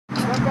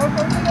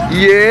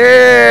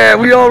Yeah,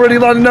 we already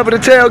lining up at the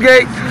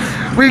tailgate.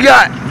 We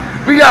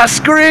got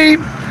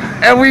Scream,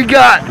 and we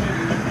got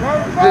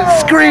the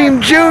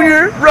Scream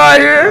Jr. right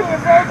here.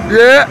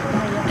 Yeah,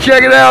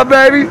 check it out,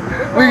 baby.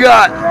 We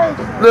got,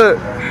 look,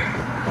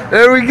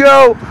 there we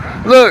go.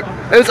 Look,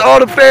 it's all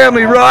the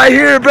family right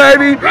here,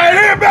 baby. Right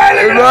here,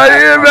 baby. Right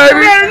here, baby.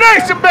 Raider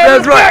Nation, baby.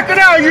 That's right. Blacking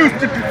out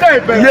Houston today,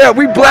 baby. Yeah,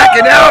 we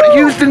blacking out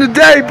Houston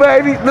today,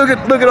 baby. Look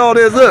at all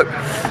this. Look,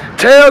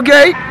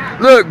 tailgate.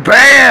 Look,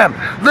 bam.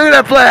 Look at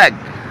that flag.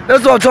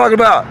 That's what I'm talking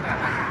about.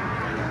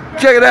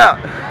 Check it out.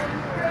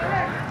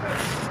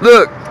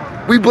 Look,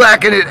 we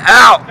blacking it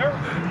out.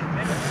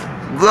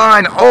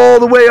 Line all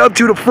the way up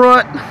to the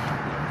front.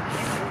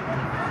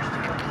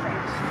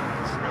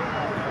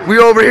 We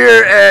over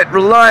here at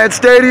Reliance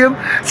Stadium.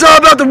 It's all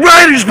about the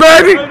Raiders,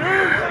 baby.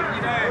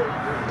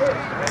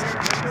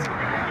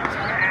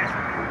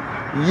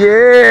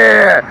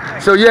 Yeah.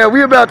 So yeah,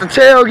 we about to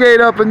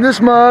tailgate up in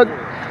this mug.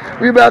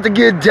 We about to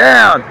get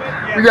down.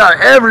 We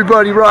got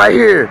everybody right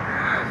here.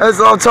 That's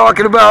what I'm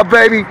talking about,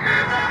 baby.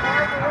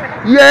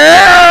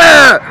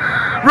 Yeah!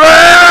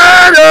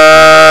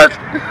 Raiders!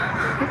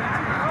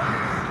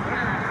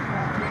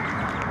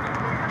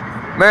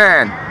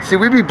 Man, see,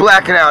 we be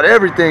blacking out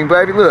everything,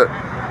 baby. Look.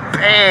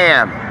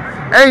 Bam!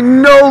 Ain't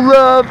no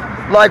love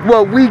like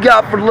what we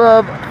got for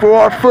love for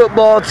our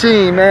football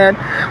team, man.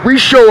 We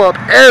show up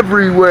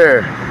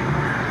everywhere.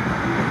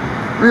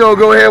 We gonna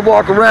go ahead and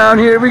walk around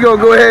here. We gonna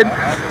go ahead,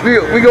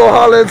 we gonna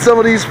holler at some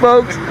of these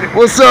folks.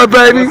 What's up,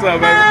 baby? What's up,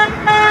 baby?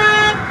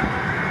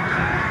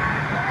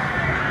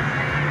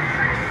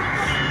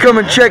 Come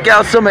and check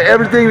out some of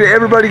everything that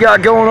everybody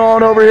got going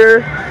on over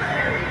here.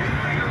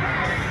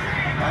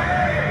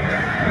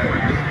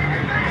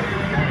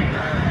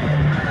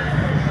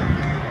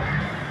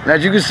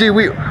 As you can see,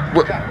 we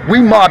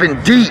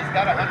mobbing deep.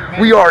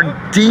 We are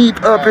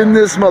deep up in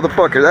this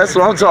motherfucker. That's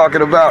what I'm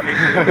talking about.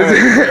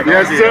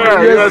 Yes,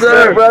 sir. Yes,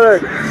 sir, brother.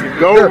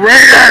 Go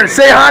Raiders!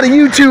 Say hi to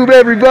YouTube,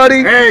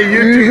 everybody. Hey,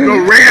 YouTube, go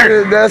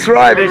Raiders! That's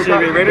right.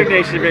 Raider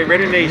Nation,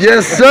 Raider Nation.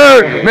 Yes,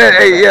 sir. Man,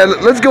 hey, yeah,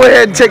 let's go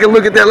ahead and take a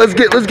look at that. Let's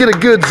get a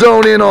good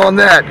zone in on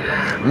that.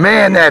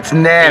 Man, that's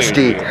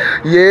nasty.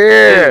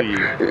 Yeah.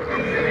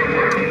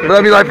 But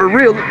I mean, like, for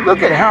real,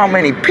 look at how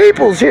many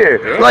people's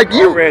here. Like,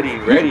 you ready.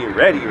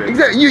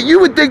 Exactly. You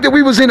would think that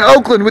we was in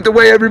Oakland with the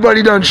way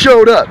everybody done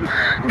showed up.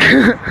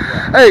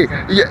 Hey,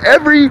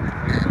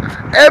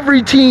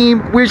 every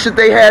team wish that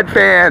they had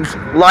fans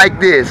like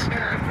this,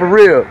 for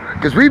real.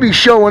 Because we be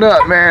showing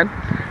up, man.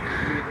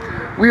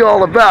 We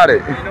all about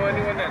it.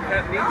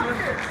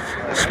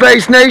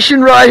 Space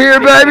Nation right here,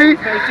 baby.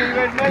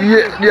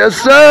 Yes,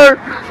 sir.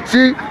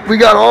 See, we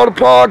got all the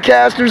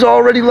podcasters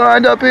already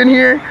lined up in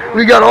here.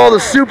 We got all the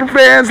super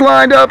fans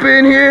lined up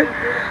in here.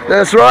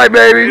 That's right,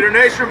 baby. Raider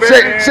Nation,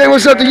 baby. Say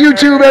what's up to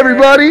YouTube,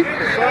 everybody.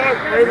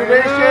 Raider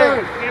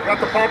Nation. Got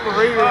the Papa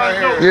Raider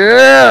right here.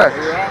 Yeah.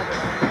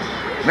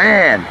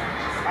 Man.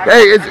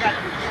 Hey,